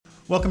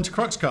Welcome to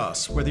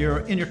Cruxcast. Whether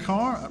you're in your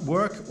car, at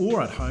work,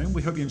 or at home,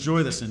 we hope you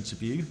enjoy this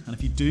interview. And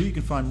if you do, you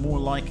can find more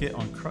like it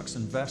on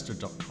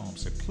cruxinvestor.com.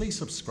 So please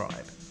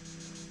subscribe.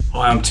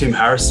 Hi, I'm Tim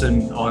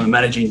Harrison. I'm the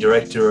Managing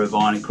Director of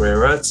Ionic Rare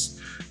Earths.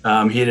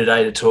 I'm here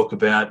today to talk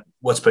about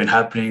what's been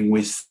happening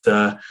with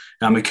our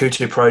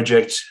Makuutu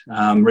project,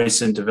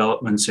 recent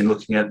developments in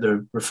looking at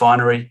the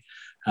refinery,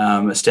 a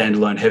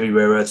standalone heavy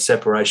rare earth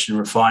separation and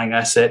refining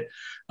asset,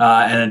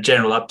 and a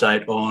general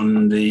update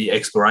on the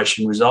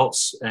exploration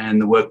results and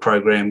the work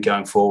program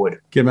going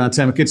forward. Good man,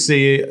 Tim. Good to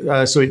see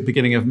you. So at the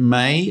beginning of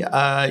May,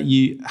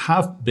 you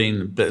have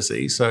been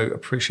busy, so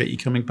appreciate you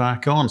coming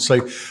back on.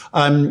 So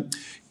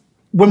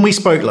when we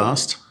spoke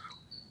last,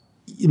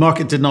 the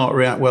market did not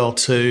react well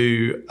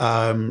to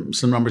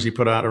some numbers you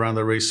put out around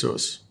the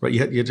resource. Right, you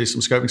had to do some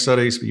scoping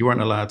studies, but you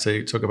weren't allowed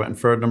to talk about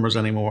inferred numbers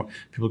anymore.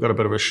 People got a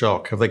bit of a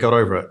shock. Have they got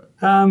over it?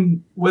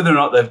 Whether or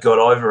not they've got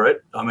over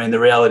it, I mean, the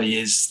reality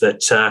is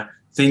that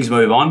things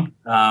move on.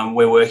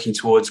 We're working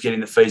towards getting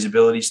the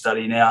feasibility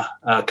study now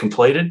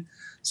completed.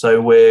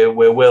 So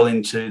we're well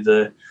into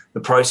the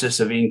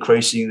process of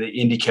increasing the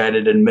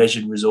indicated and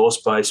measured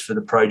resource base for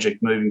the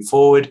project moving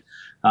forward.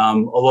 A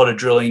lot of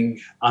drilling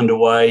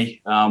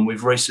underway.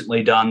 We've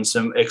recently done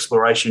some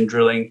exploration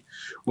drilling,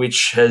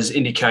 which has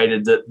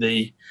indicated that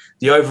the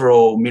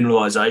overall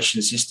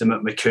mineralisation system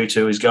at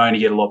Makuutu is going to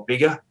get a lot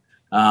bigger.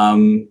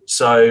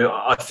 So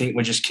I think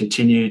we just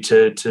continue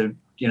to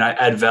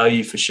add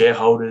value for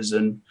shareholders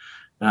and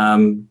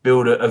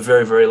build a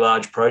very, very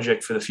large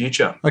project for the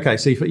future. Okay,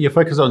 so you're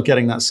focused on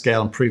getting that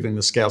scale, improving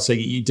the scale. So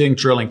you're doing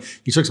drilling.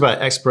 You talked about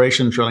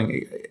exploration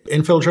drilling,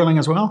 infill drilling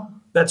as well?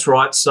 That's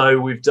right. So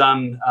we've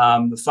done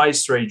the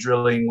phase 3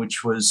 drilling,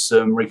 which was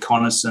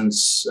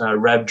reconnaissance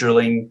RAB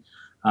drilling.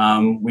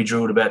 We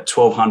drilled about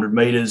 1,200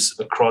 metres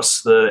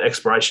across the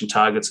exploration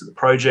targets of the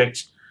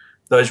project.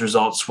 Those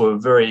results were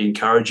very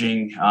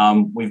encouraging.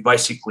 We've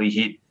basically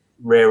hit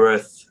rare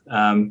earth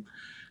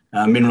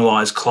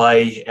mineralised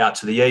clay out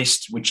to the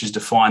east, which has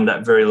defined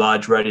that very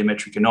large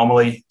radiometric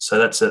anomaly. So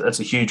that's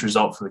a huge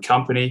result for the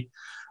company.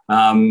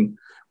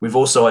 We've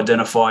also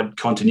identified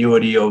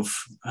continuity of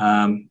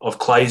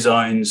clay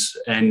zones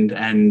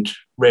and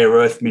rare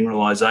earth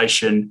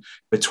mineralisation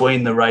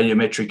between the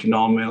radiometric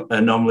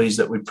anomalies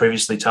that we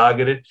previously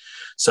targeted.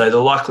 So the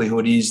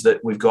likelihood is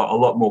that we've got a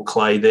lot more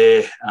clay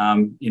there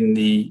in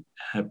the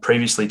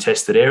previously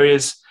tested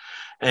areas.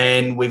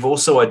 And we've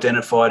also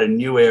identified a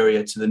new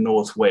area to the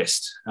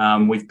northwest.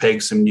 We've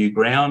pegged some new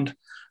ground.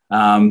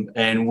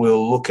 And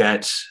we'll look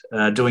at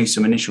doing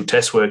some initial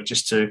test work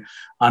just to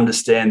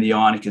understand the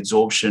ionic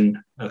adsorption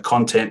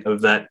content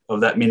of that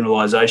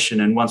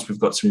mineralisation. And once we've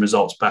got some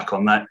results back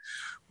on that,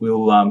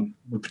 we're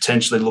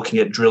potentially looking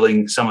at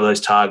drilling some of those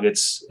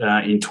targets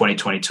in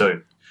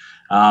 2022.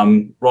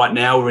 Right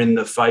now, we're in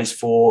the phase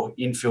 4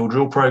 infill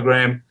drill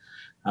program.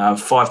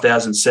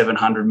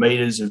 5,700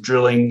 metres of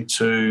drilling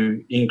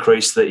to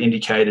increase the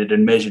indicated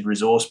and measured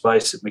resource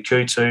base at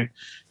Makuutu,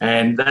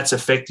 and that's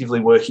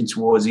effectively working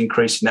towards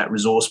increasing that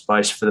resource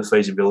base for the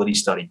feasibility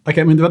study.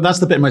 Okay, I mean that's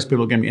the bit most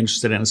people are going to be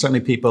interested in, and certainly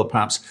people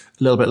perhaps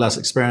a little bit less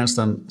experienced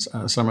than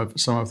some of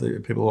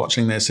the people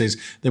watching this is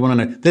they want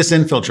to know this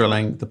infill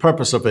drilling. The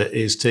purpose of it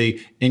is to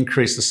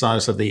increase the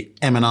size of the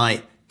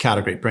M&I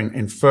category, bring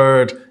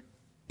inferred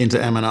into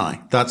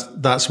M&I.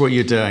 That's what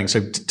you're doing.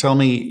 So tell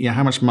me,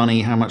 how much money,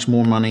 how much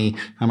more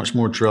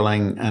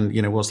drilling,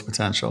 and what's the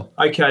potential?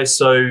 Okay,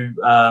 so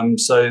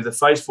the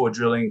phase 4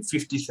 drilling,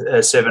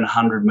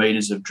 5,700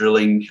 metres of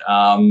drilling.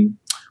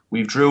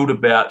 We've drilled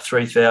about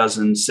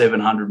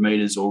 3,700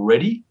 metres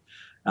already.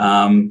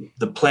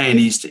 The plan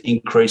is to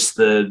increase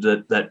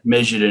that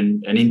measured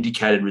and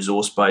indicated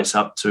resource base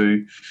up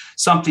to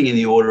something in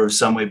the order of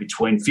somewhere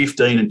between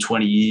 15 and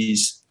 20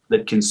 years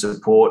that can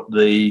support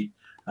the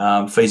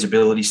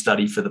feasibility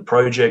study for the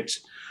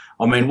project.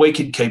 I mean, we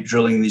could keep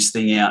drilling this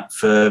thing out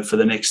for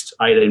the next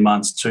 18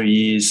 months, 2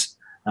 years.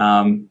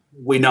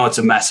 We know it's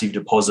a massive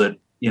deposit.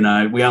 We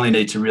only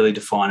need to really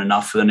define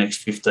enough for the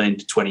next 15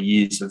 to 20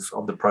 years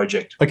of the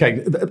project.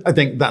 Okay, I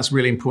think that's a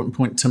really important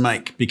point to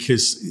make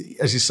because,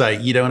 as you say,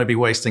 you don't want to be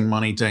wasting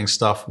money doing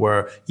stuff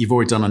where you've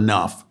already done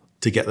enough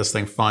to get this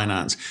thing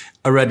financed.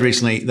 I read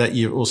recently that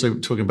you're also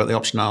talking about the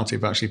optionality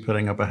of actually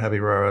putting up a heavy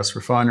rare earths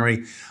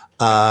refinery.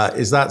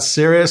 Is that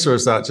serious, or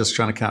is that just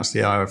trying to catch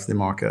the eye of the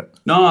market?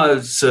 No,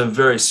 it's a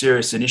very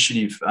serious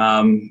initiative.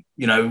 A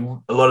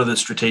lot of the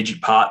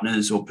strategic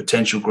partners or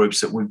potential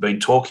groups that we've been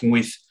talking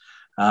with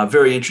are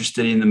very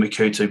interested in the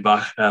Makuutu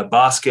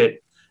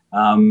basket.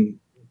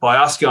 By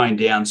us going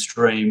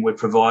downstream, we're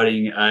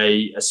providing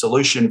a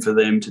solution for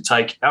them to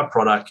take our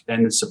product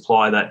and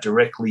supply that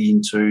directly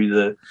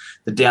into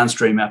the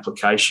downstream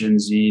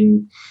applications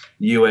in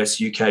the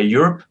US, UK,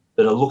 Europe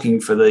that are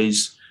looking for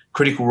these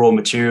critical raw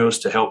materials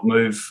to help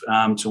move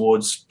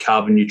towards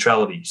carbon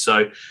neutrality.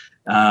 So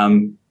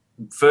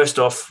first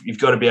off, you've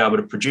got to be able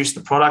to produce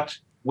the product.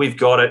 We've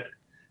got it.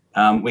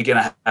 We're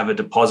going to have a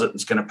deposit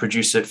that's going to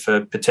produce it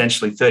for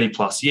potentially 30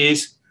 plus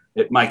years.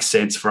 It makes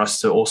sense for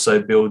us to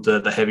also build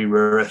the heavy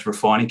rare earth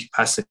refining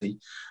capacity.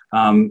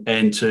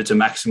 and to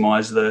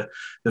maximise the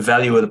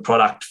value of the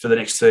product for the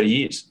next 30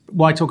 years.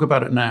 Why talk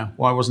about it now?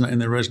 Why wasn't it in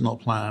the original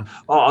plan?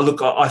 Oh,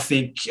 look, I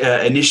think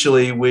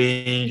initially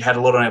we had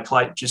a lot on our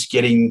plate, just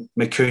getting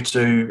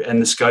Makuutu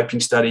and the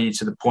scoping study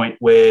to the point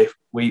where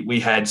we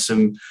had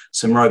some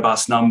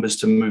robust numbers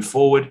to move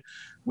forward.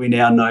 We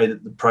now know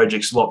that the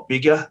project's a lot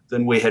bigger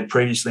than we had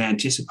previously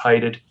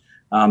anticipated.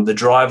 The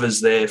drivers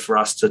there for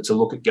us to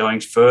look at going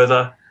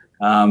further.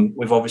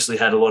 We've obviously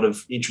had a lot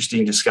of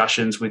interesting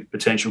discussions with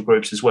potential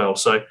groups as well.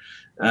 So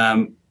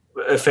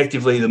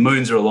effectively, the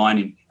moons are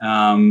aligning.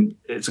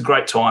 It's a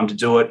great time to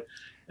do it.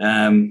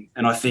 And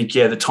I think,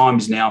 the time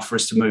is now for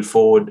us to move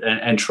forward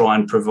and try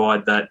and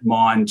provide that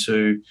mine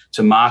to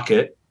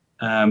market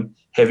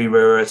heavy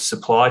rare earth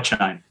supply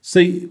chain.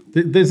 See,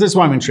 this is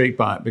why I'm intrigued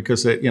by it,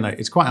 because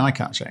it's quite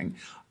eye-catching.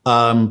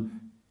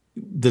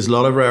 There's a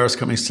lot of rare earth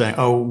companies saying,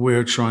 "Oh,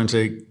 we're trying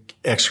to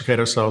extricate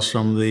ourselves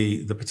from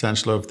the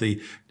potential of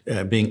the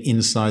being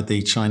inside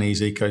the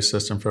Chinese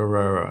ecosystem for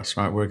rare earths."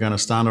 Right? We're going to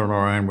stand on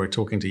our own. We're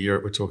talking to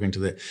Europe. We're talking to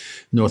the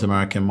North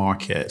American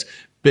market.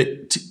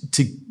 But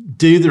to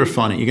do the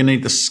refining, you're going to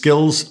need the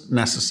skills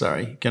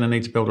necessary. You're going to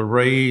need to be able to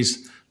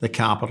raise the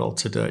capital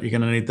to do it. You're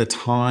going to need the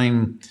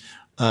time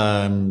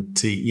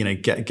to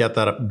get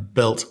that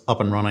built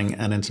up and running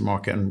and into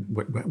market, and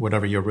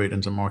whatever your route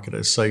into market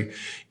is. So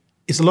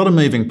it's a lot of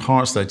moving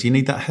parts there. Do you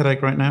need that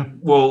headache right now?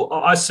 Well,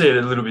 I see it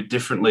a little bit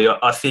differently.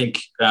 I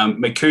think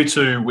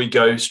Makuutu, we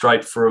go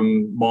straight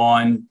from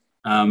mine,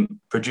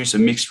 produce a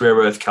mixed rare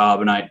earth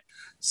carbonate,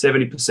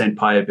 70%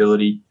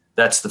 payability.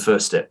 That's the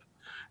first step.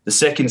 The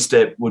second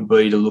step would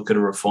be to look at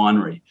a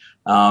refinery.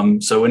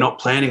 So we're not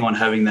planning on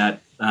having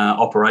that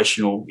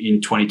operational in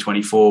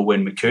 2024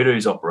 when Makuutu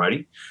is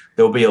operating.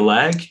 There'll be a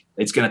lag.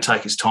 It's going to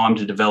take us time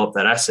to develop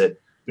that asset.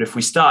 But if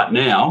we start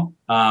now,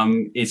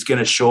 it's going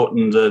to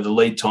shorten the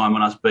lead time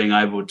on us being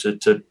able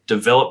to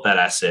develop that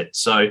asset.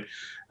 So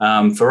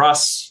for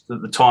us,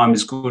 the time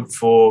is good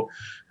for,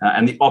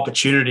 and the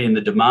opportunity and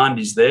the demand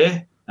is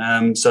there.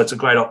 So it's a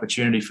great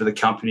opportunity for the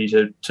company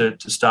to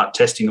start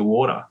testing the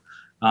water,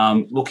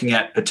 looking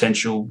at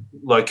potential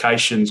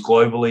locations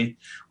globally.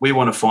 We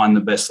want to find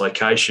the best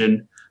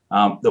location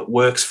that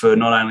works for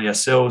not only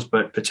ourselves,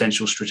 but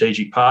potential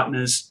strategic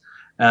partners.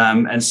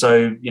 And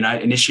so,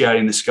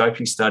 initiating the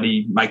scoping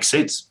study makes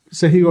sense.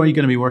 So who are you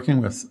going to be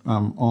working with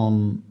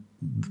on,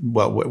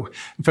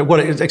 in fact,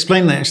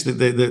 explain actually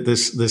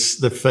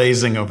the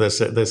phasing of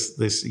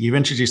this, you've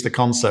introduced the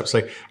concept.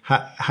 So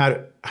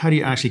how do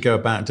you actually go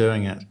about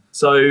doing it?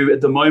 So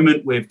at the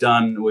moment we've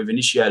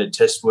initiated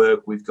test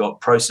work. We've got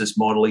process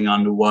modelling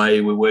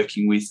underway. We're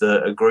working with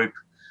a group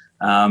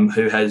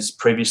who has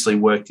previously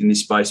worked in this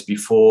space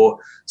before.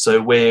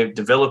 So we're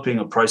developing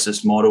a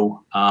process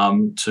model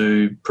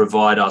to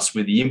provide us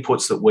with the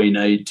inputs that we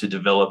need to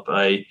develop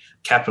a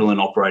capital and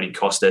operating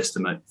cost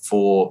estimate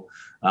for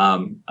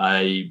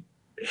a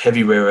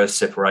heavy rare earth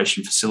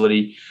separation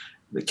facility.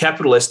 The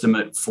capital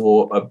estimate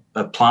for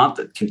a plant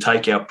that can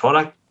take our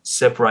product,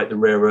 separate the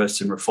rare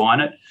earths and refine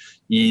it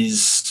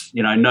is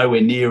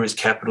nowhere near as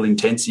capital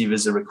intensive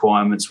as the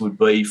requirements would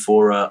be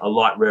for a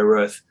light rare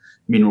earth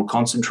mineral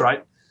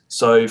concentrate.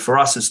 So for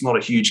us, it's not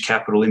a huge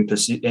capital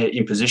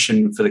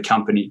imposition for the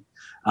company,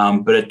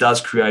 but it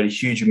does create a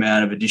huge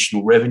amount of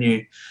additional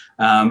revenue.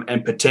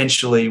 And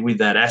potentially with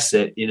that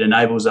asset, it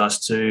enables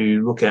us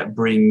to look at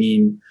bringing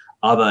in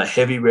other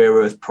heavy rare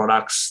earth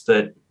products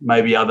that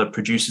maybe other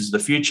producers of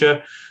the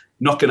future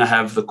not going to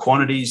have the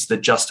quantities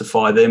that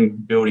justify them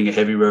building a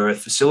heavy rare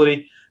earth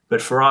facility.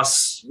 But for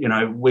us,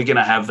 we're going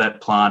to have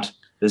that plant.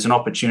 There's an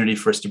opportunity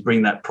for us to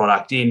bring that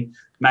product in,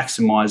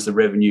 maximize the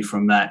revenue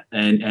from that,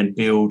 and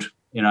build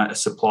a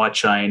supply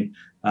chain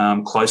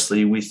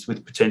closely with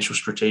potential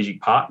strategic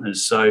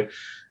partners. So,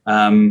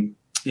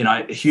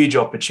 a huge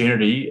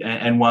opportunity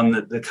and one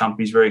that the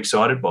company's very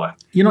excited by.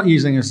 You're not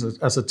using it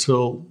as a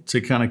tool to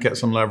kind of get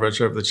some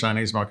leverage over the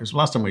Chinese markets.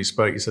 Last time we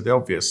spoke, you said the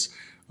obvious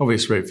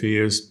route for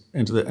you is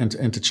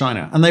into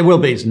China, and they will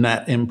be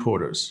net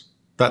importers.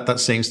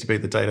 That seems to be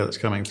the data that's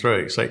coming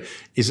through. So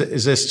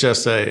is this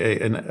just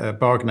a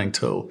bargaining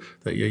tool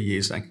that you're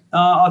using?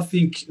 I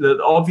think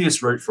the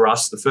obvious route for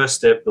us, the first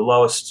step, the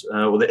lowest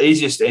or the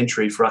easiest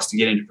entry for us to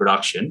get into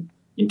production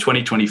in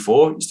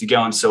 2024 is to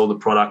go and sell the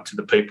product to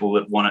the people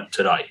that want it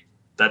today.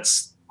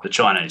 That's the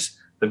Chinese.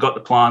 They've got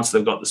the plants,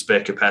 they've got the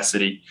spare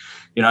capacity.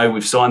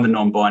 We've signed the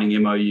non-binding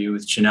MOU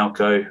with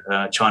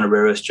Chinalco, China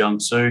Rare Earths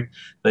Jiangsu.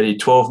 They did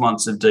 12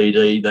 months of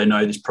DD. They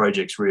know this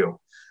project's real.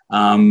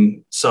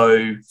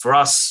 So for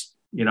us,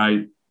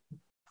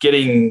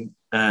 getting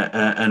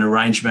an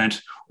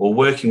arrangement or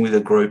working with a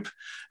group,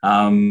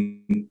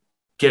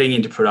 getting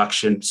into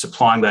production,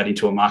 supplying that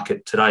into a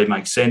market today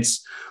makes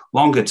sense.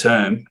 Longer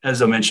term,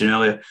 as I mentioned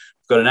earlier,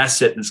 we've got an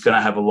asset that's going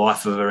to have a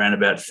life of around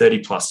about 30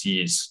 plus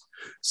years.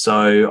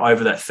 So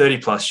over that 30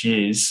 plus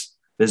years,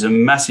 there's a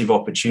massive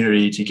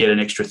opportunity to get an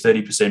extra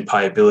 30%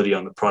 payability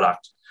on the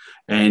product.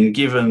 And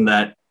given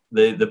that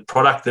the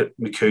product that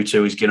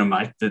Makuutu is going to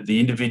make, that the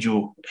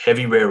individual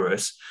heavy rare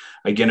earths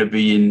are going to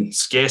be in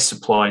scarce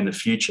supply in the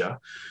future,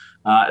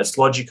 it's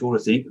logical to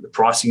think that the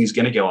pricing is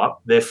going to go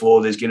up.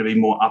 Therefore, there's going to be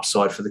more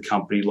upside for the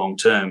company long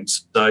term.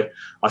 So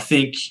I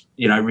think,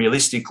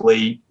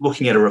 realistically,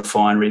 looking at a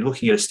refinery,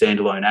 looking at a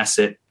standalone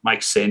asset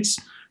makes sense,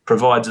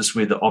 provides us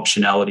with the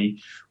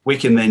optionality. We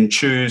can then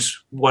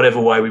choose whatever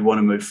way we want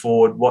to move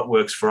forward, what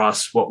works for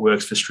us, what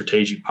works for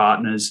strategic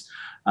partners.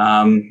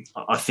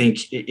 I think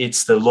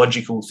it's the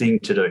logical thing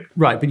to do.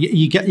 Right, but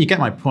you get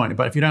my point.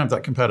 But if you don't have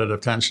that competitive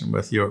tension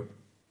with your,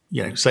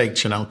 say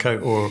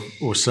Chinalco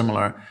or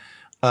similar,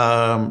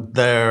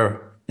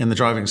 they're in the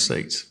driving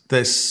seat.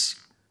 This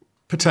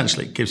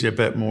potentially gives you a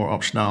bit more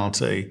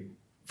optionality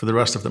for the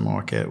rest of the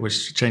market,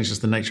 which changes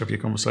the nature of your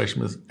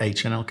conversation with a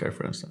Chinalco,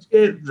 for instance.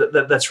 Yeah,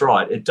 that's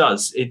right. It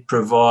does. It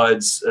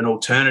provides an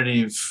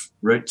alternative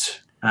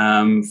route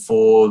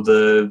for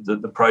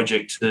the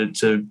project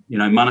to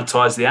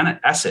monetize the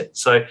asset.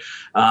 So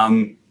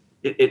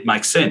it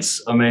makes sense.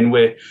 I mean,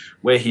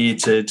 we're here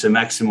to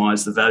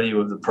maximise the value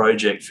of the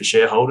project for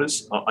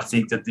shareholders. I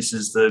think that this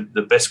is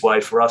the best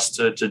way for us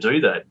to do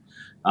that.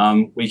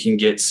 We can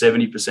get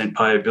 70%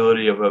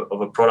 payability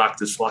of a product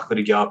that's likely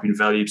to go up in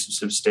value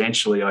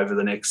substantially over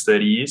the next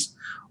 30 years,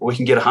 or we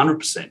can get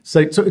 100%.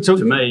 So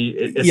to me,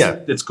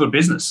 it's good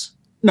business.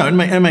 No,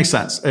 it makes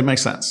sense. It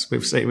makes sense.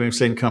 We've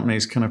seen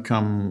companies kind of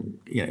come,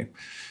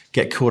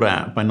 get caught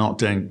out by not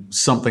doing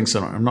something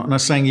similar. I'm not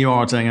saying you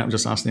are doing it. I'm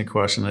just asking a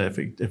question if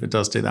it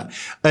does do that.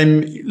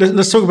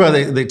 Let's talk about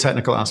the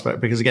technical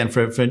aspect, because again,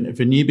 for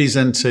newbies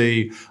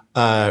into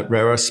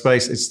rare earth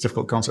space, it's a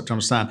difficult concept to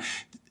understand.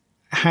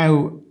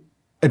 How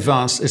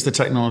advanced is the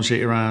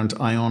technology around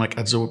ionic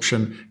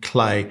adsorption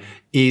clay?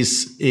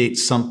 Is it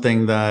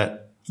something that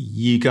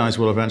you guys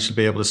will eventually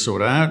be able to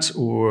sort out,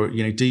 or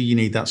do you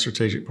need that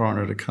strategic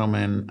partner to come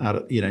in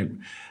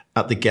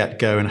at the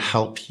get-go and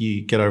help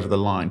you get over the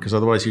line? Because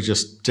otherwise you're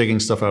just digging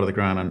stuff out of the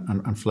ground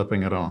and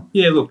flipping it on.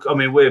 Yeah, look, I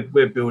mean,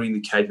 we're building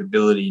the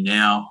capability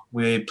now.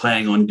 We're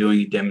planning on doing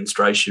a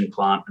demonstration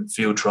plant and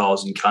field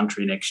trials in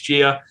country next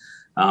year.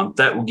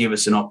 That will give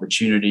us an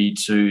opportunity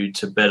to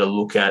better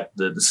look at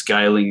the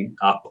scaling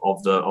up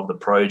of the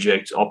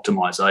project,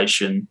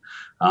 optimization.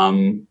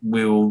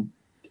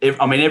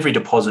 Every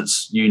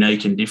deposit's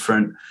unique and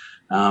different.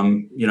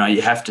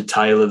 You have to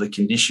tailor the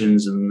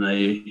conditions and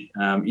the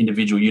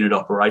individual unit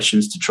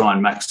operations to try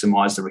and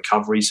maximise the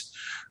recoveries.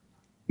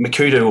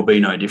 Makuutu will be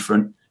no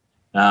different.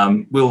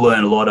 We'll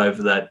learn a lot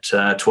over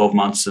that 12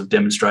 months of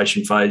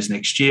demonstration phase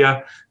next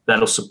year.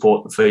 That'll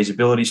support the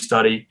feasibility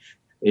study.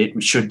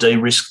 It should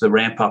de-risk the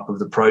ramp-up of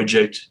the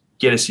project,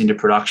 get us into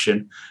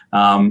production,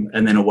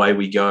 and then away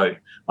we go.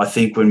 I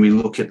think when we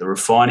look at the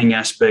refining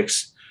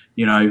aspects,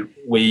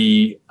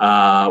 we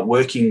are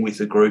working with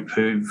a group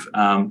who've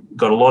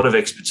got a lot of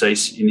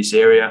expertise in this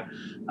area.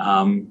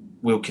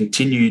 We'll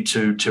continue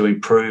to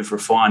improve,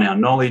 refine our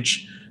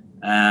knowledge.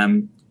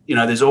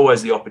 There's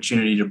always the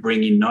opportunity to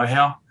bring in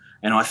know-how.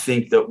 And I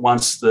think that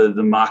once the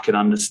market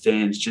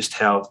understands just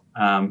how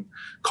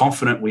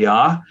confident we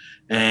are,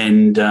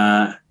 and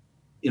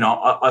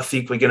I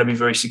think we're going to be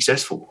very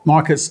successful.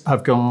 Markets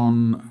have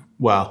gone,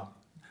 well,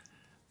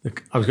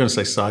 I was going to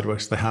say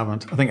sideways. They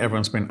haven't. I think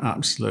everyone's been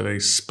absolutely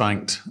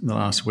spanked in the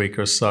last week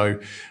or so.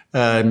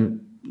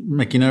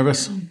 Make you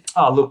nervous?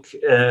 Oh, look,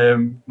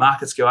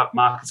 markets go up,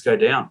 markets go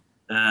down.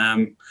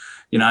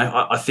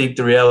 I think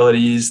the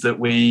reality is that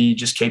we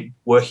just keep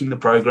working the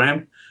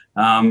program,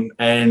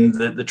 and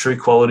the true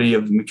quality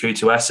of the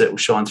Makuutu asset will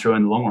shine through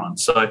in the long run.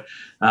 So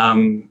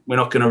we're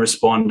not going to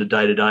respond to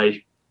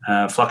day-to-day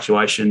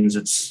fluctuations.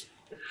 It's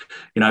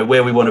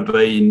where we want to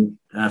be in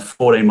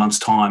 14 months'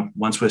 time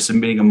once we're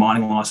submitting a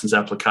mining license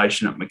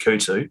application at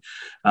Makuutu,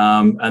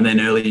 and then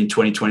early in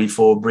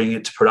 2024 bring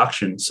it to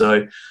production.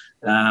 So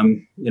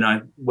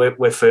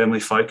we're firmly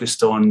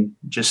focused on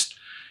just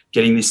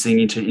getting this thing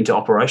into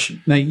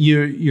operation. Now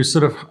you're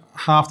sort of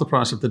half the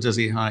price of the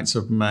dizzy heights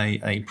of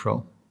May,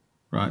 April,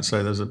 right?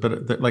 So there's a bit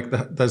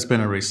of, there's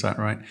been a reset,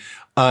 right?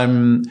 Are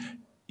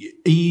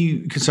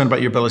you concerned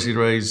about your ability to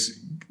raise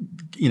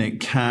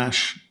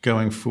cash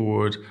going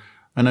forward?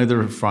 I know the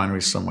refinery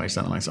is some ways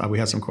down the line. We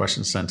had some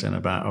questions sent in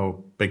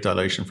about, big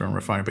dilution from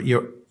refinery, but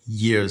you're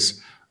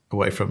years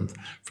away from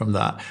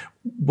that.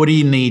 What do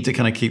you need to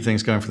kind of keep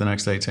things going for the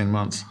next 18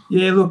 months?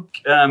 Yeah, look,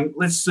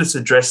 let's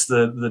address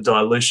the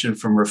dilution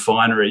from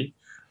refinery.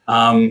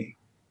 I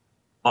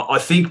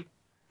think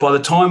by the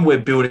time we're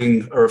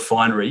building a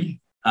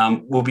refinery,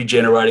 we'll be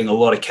generating a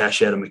lot of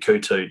cash out of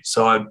Makuutu.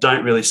 So I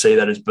don't really see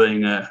that as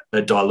being a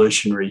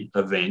dilutionary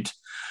event.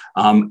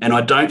 And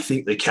I don't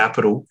think the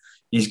capital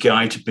is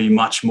going to be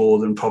much more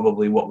than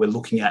probably what we're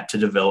looking at to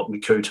develop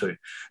Makuutu.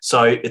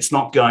 So it's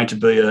not going to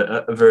be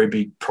a very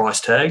big price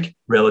tag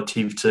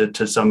relative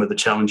to some of the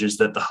challenges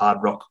that the hard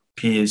rock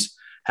peers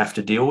have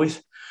to deal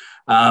with.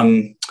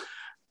 We've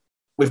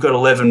got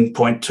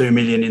 11.2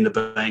 million in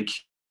the bank.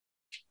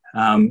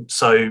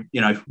 So,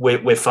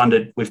 we're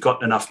funded. We've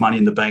got enough money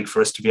in the bank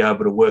for us to be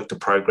able to work the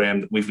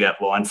program that we've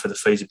outlined for the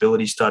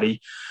feasibility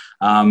study.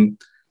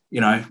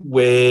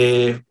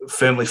 We're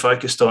firmly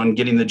focused on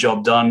getting the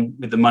job done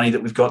with the money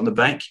that we've got in the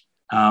bank.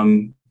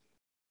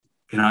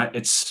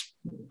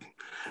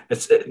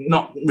 it's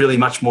not really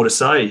much more to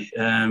say.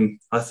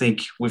 I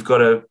think we've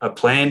got a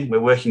plan. We're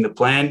working the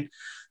plan.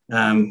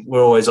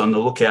 We're always on the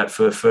lookout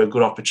for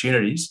good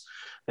opportunities.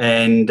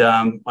 And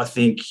I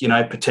think,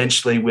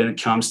 potentially when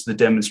it comes to the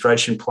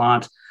demonstration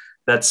plant,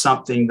 that's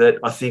something that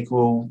I think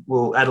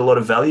will add a lot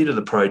of value to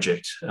the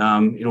project.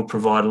 It'll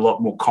provide a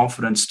lot more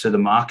confidence to the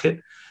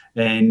market.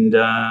 And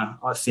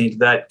I think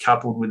that,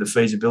 coupled with the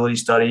feasibility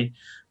study,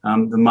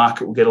 the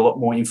market will get a lot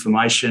more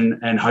information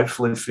and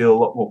hopefully feel a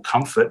lot more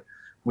comfort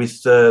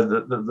with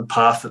the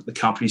path that the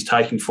company's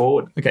taking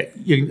forward. Okay.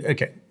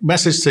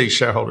 Message to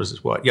shareholders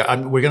is what? Yeah,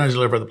 we're going to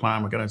deliver the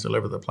plan. We're going to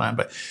deliver the plan.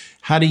 But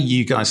how do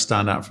you guys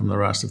stand out from the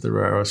rest of the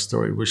rare earth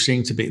story? There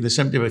seem to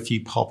be a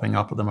few popping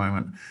up at the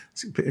moment.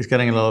 It's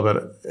getting a little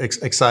bit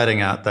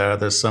exciting out there.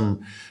 There's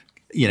some,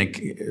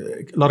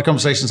 a lot of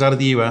conversations out of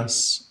the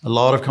US. A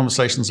lot of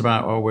conversations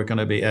about, we're going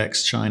to be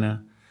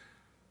ex-China,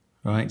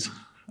 right?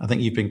 I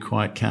think you've been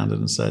quite candid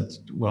and said,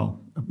 well,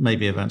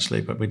 maybe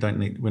eventually, but we're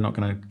not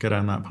going to go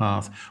down that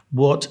path.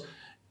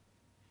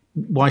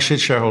 Why should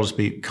shareholders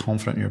be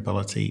confident in your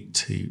ability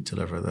to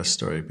deliver this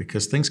story?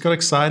 Because things got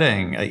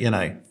exciting,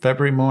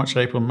 February, March,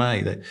 April,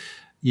 May.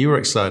 You were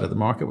excited. The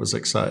market was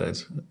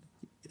excited.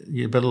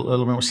 You a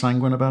little more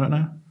sanguine about it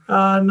now?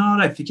 No,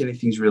 I don't think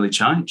anything's really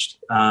changed.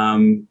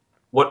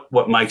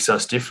 What makes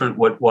us different?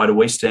 Why do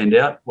we stand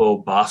out? Well,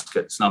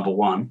 basket's number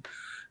one.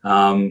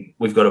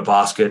 We've got a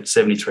basket,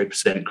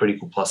 73%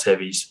 critical plus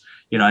heavies.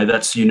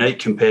 That's unique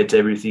compared to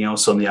everything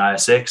else on the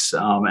ASX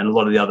and a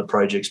lot of the other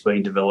projects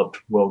being developed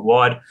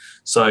worldwide.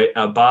 So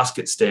our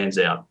basket stands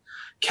out.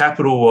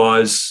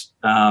 Capital-wise,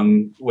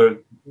 we're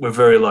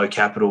very low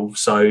capital,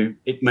 so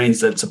it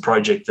means that it's a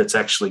project that's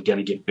actually going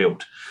to get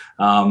built.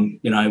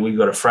 We've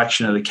got a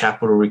fraction of the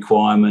capital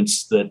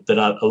requirements that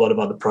a lot of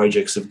other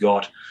projects have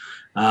got.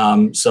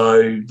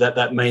 So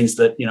that means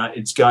that,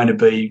 it's going to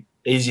be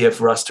easier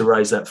for us to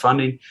raise that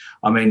funding.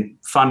 I mean,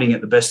 funding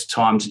at the best of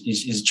times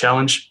is a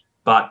challenge,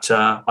 but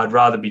I'd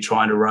rather be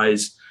trying to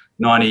raise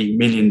 $90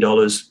 million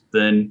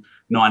than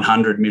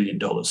 $900 million.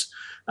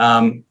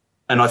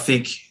 And I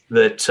think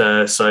that,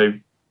 so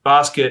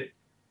basket,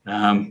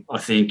 I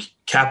think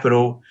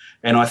capital,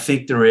 and I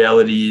think the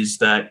reality is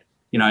that,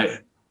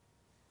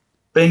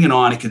 being an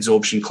ionic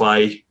adsorption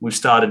clay, we've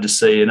started to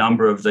see a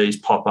number of these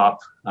pop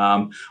up.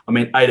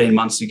 18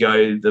 months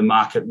ago, the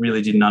market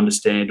really didn't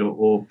understand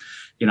or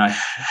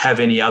have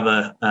any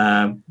other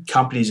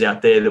companies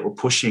out there that were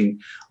pushing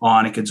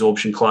ionic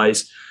adsorption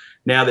clays.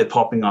 Now they're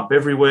popping up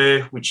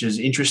everywhere, which is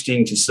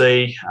interesting to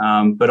see.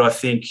 But I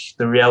think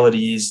the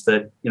reality is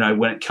that,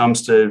 when it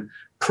comes to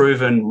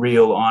proven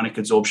real ionic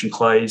adsorption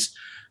clays,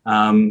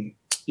 they're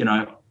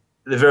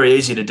very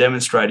easy to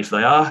demonstrate if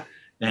they are.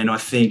 And I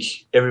think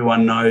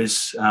everyone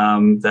knows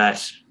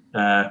that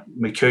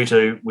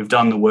Makuutu, we've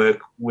done the work.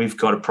 We've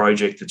got a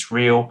project that's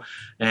real.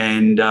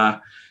 And,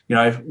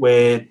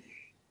 we're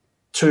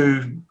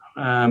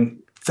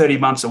 30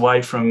 months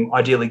away from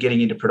ideally getting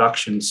into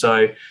production.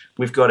 So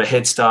we've got a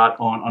head start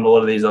on a lot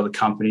of these other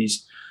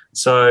companies.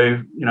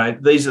 So,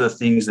 these are the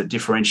things that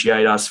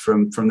differentiate us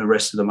from the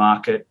rest of the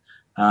market.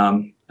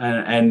 And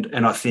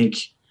I think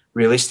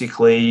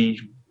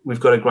realistically, we've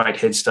got a great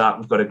head start.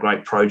 We've got a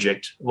great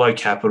project, low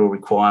capital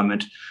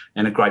requirement,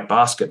 and a great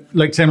basket.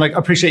 Tim, I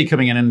appreciate you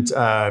coming in and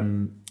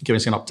giving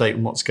us an update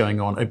on what's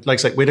going on. Like I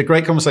said, we had a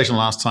great conversation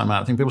last time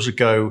out. I think people should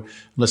go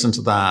listen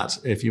to that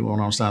if you want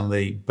to understand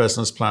the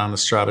business plan, the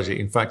strategy.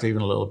 In fact,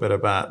 even a little bit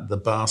about the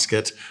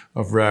basket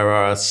of rare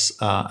earths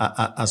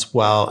as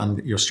well, and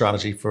your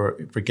strategy for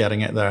getting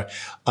it there.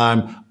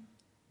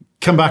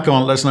 Come back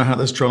on. Let us know how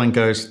this drilling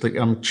goes.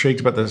 I'm intrigued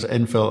about this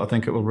infill. I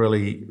think it will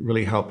really,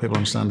 really help people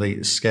understand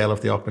the scale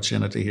of the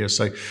opportunity here.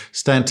 So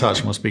stay in touch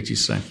and we'll speak to you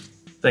soon.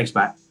 Thanks,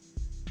 Matt.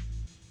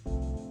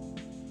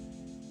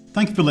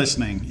 Thank you for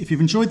listening. If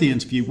you've enjoyed the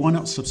interview, why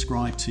not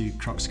subscribe to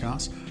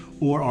Cruxcast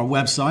or our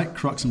website,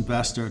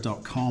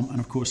 cruxinvestor.com, and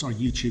of course our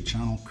YouTube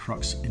channel,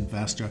 Crux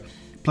Investor.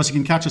 Plus you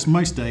can catch us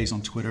most days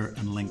on Twitter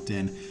and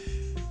LinkedIn.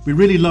 We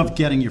really love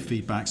getting your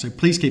feedback, so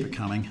please keep it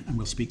coming and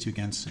we'll speak to you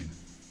again soon.